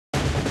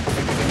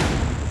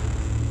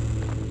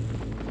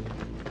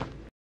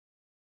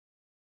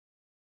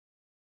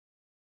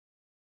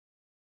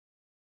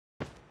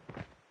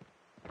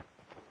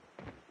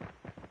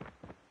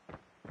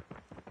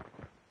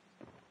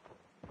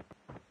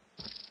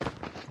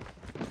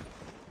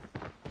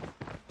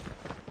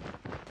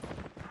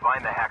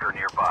Find the hacker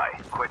nearby,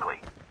 quickly.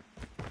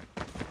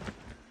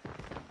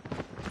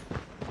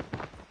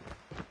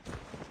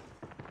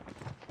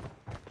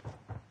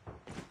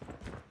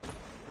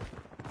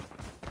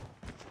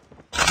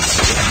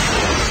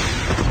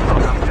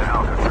 Welcome to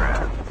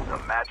Alcatraz. The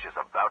match is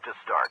about to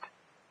start.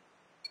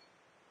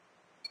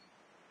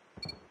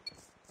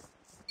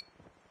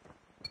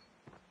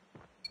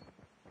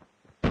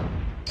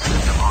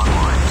 System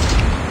online.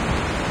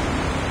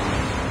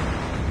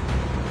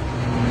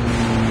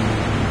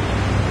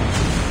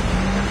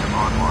 System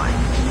online.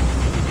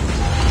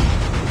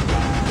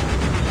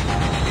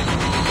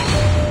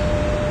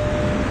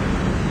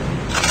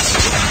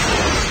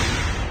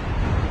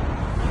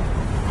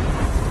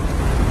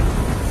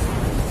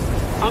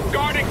 I'm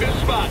guarding this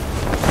spot.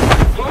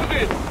 Close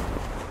in.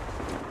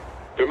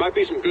 There might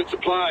be some good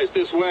supplies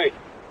this way.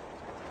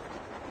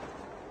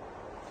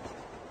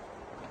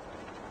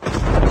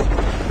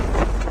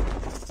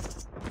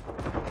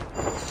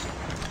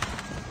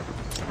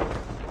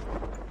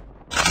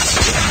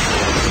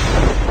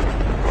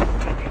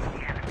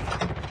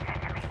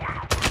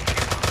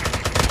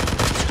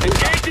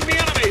 Engaging the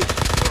enemies!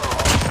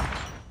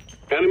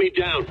 Enemy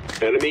down.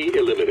 Enemy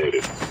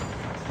eliminated.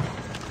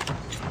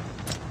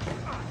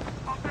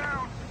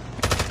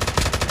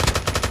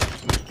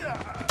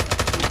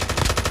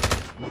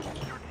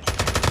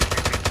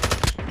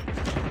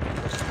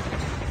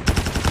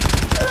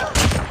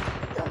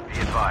 Be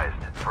advised,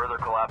 further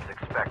collapse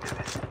expected.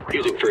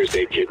 Using first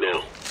aid kit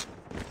now.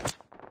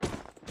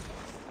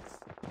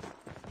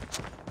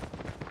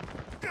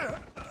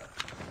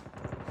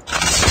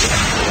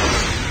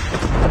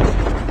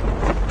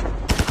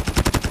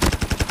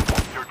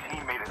 Your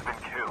teammate has been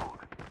killed.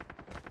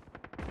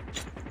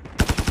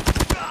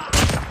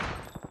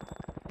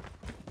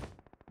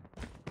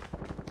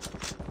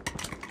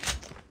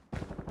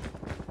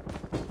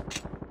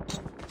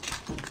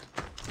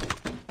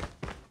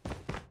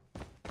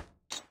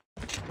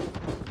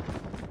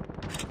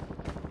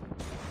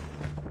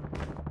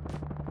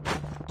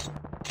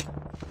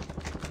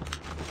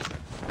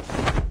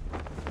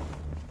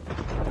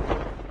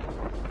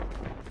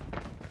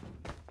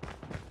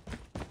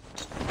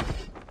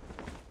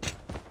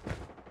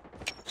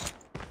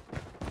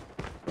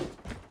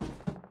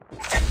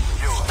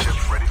 Skill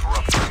chips ready for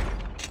upgrade.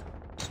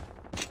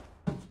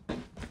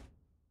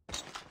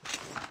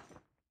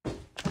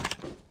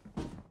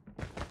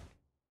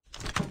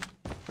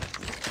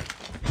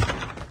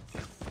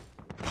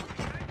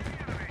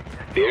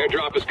 The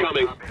airdrop is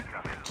coming.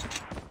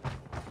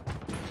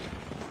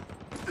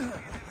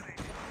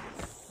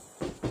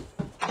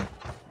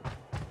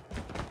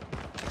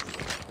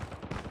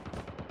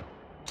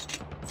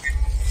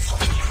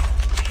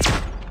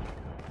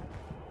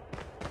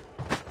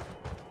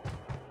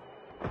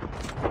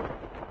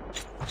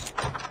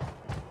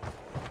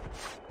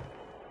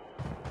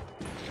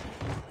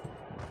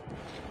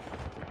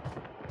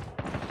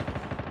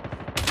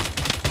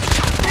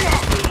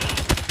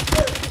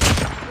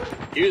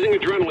 Using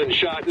adrenaline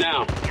shot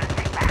now.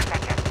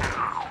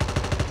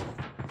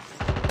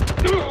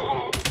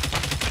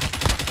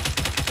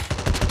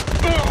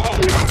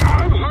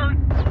 I'm hurt.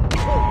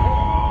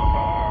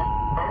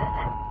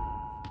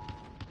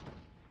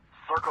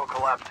 Circle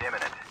collapse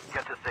imminent.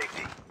 Get to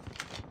safety.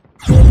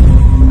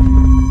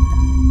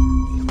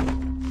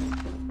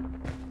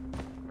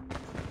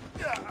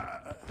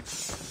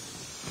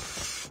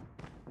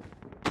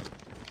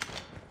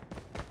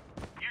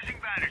 Using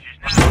bandages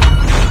now.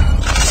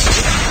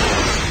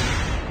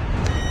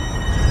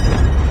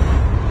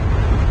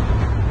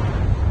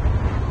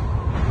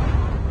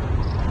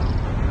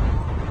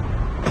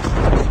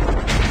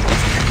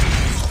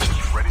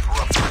 Ready for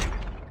upgrade.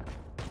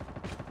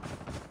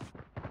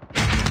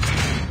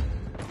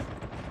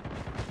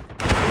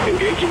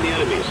 Engaging the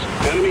enemies.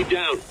 Enemy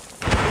down.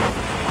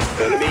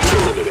 Enemy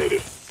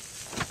eliminated.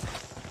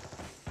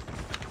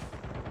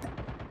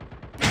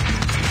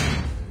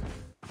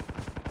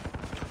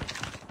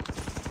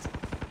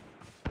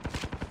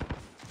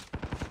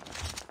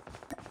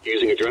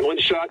 Using adrenaline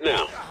shot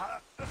now.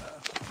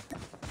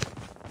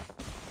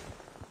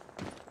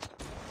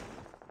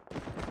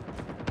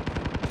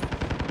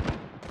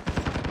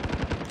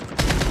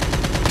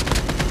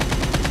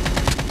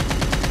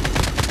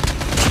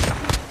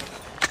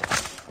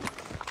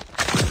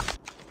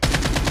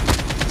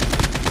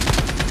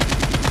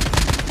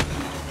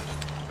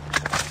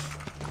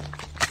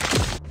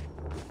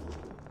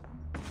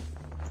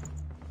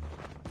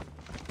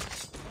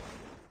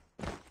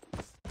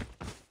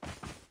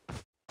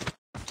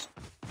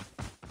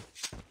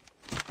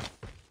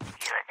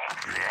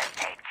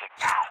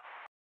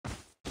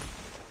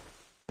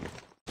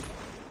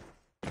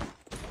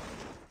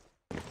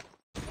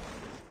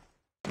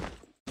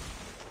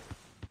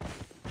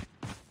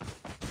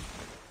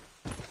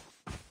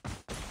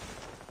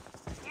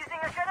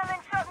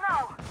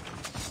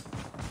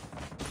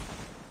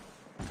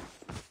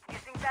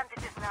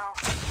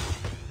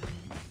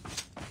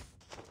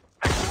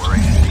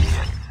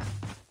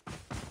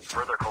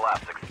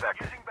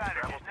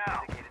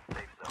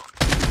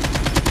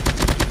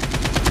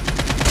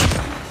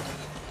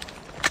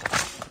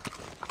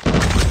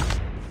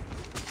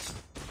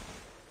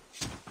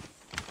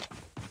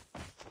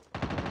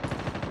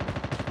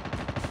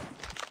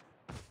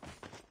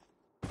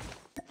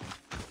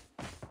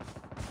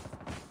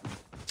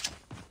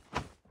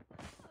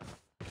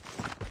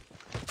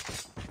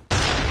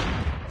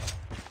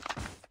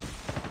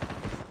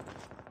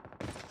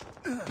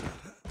 The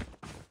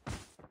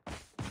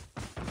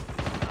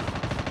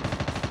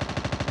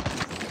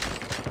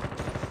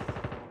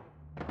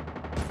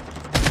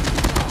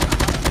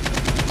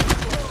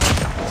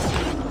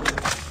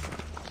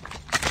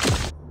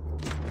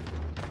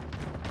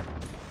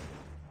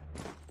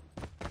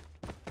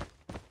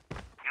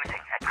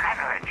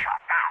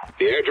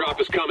airdrop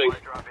is coming.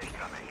 Airdrop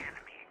incoming.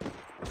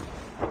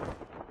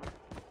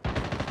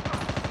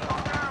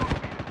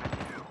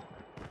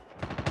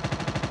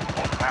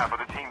 Half of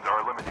the teams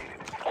are eliminated.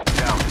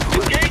 Down.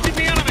 Engaging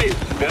the enemies!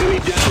 Enemy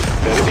down.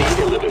 Enemy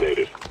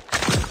eliminated.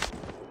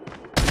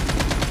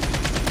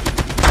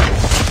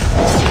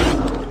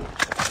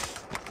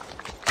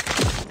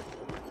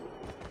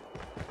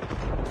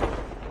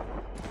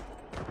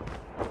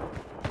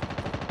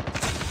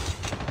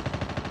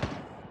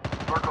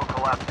 Circle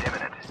collapse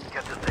imminent.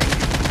 Get to safety.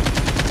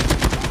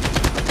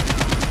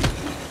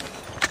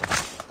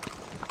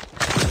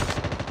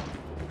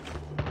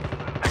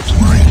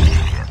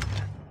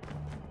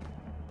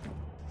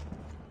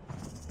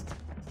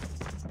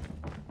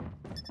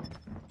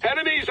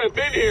 Enemies have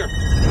been here!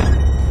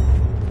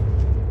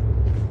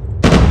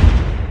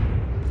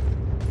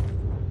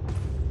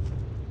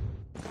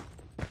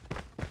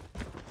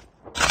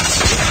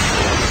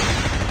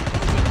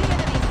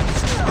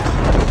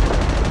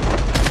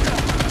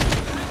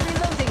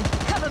 Reloading.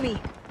 Cover me.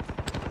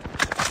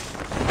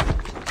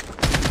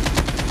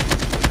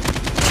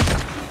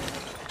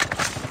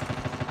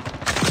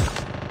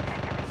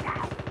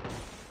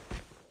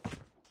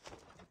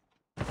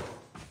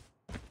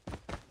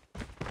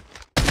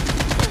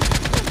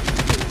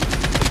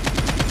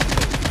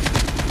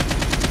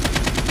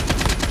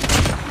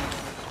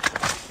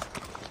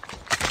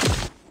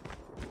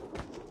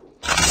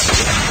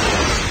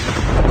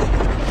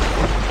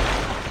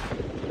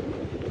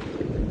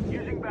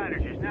 Using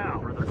bandages now.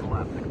 Further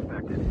collapse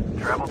expected.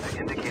 Travel to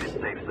indicated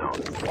safe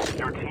zone.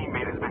 Your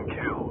teammate has been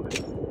killed.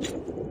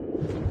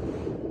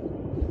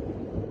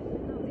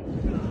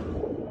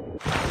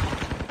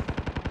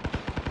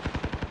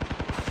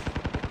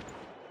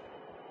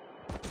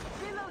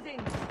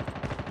 Reloading.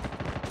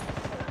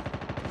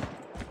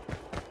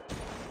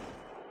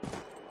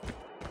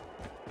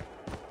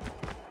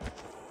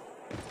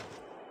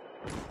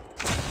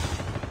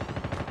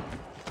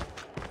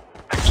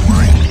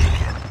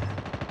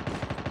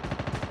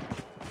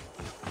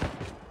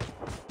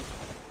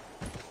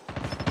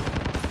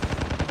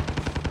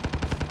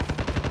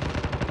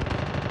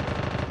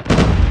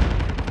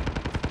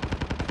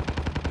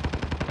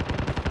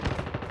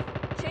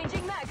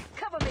 Changing mag.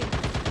 Cover me.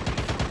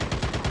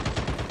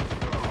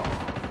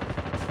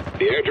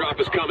 The airdrop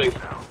is coming.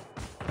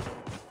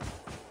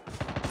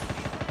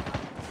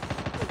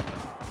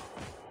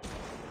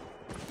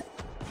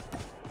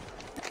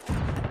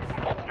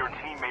 Your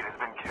teammate has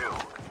been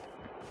killed.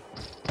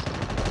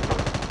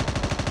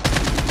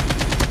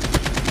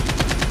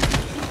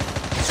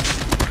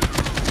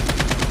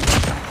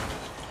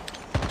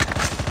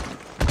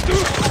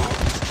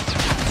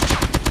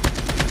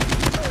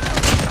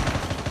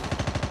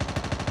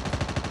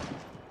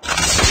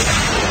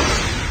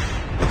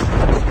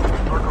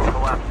 Circle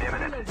collapse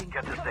imminent.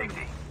 Get to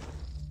safety.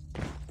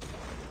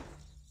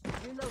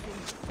 Reloading.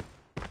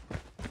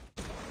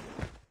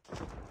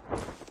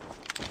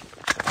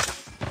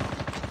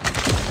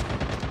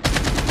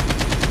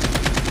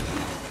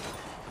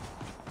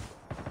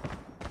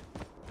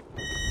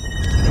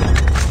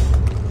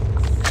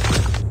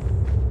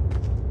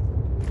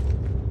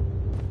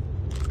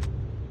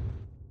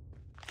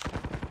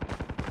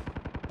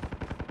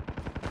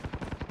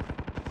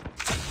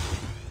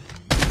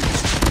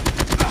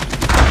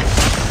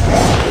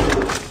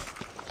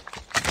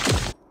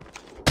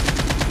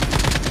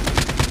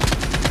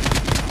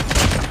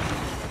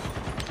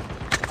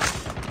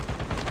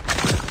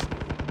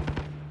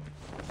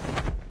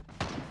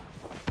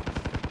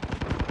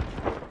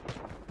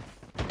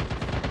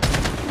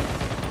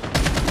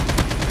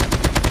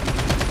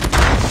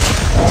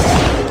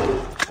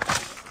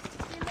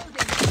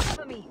 Reloading.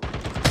 Cover me.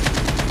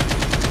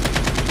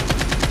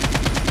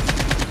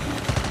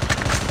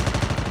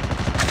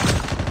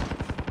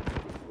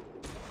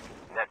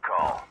 Net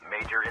call.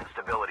 Major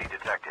instability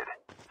detected.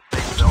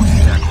 Safe zone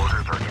attack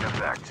orders are in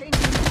effect.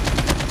 Changing mag.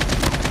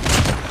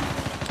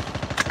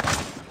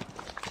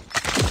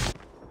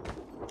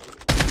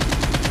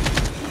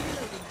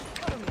 Reloading.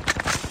 Cover me.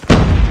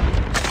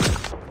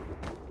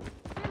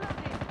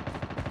 Reloading.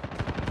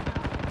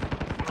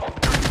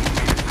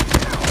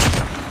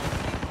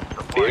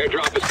 The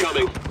airdrop is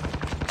coming.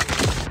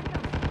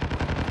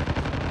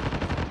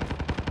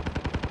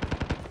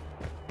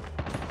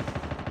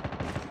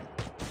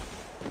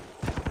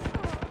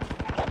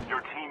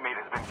 Your teammate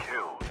has been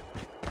killed.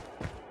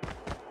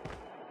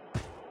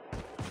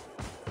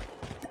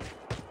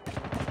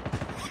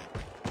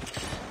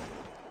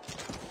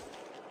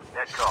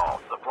 Net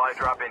call. Supply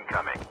drop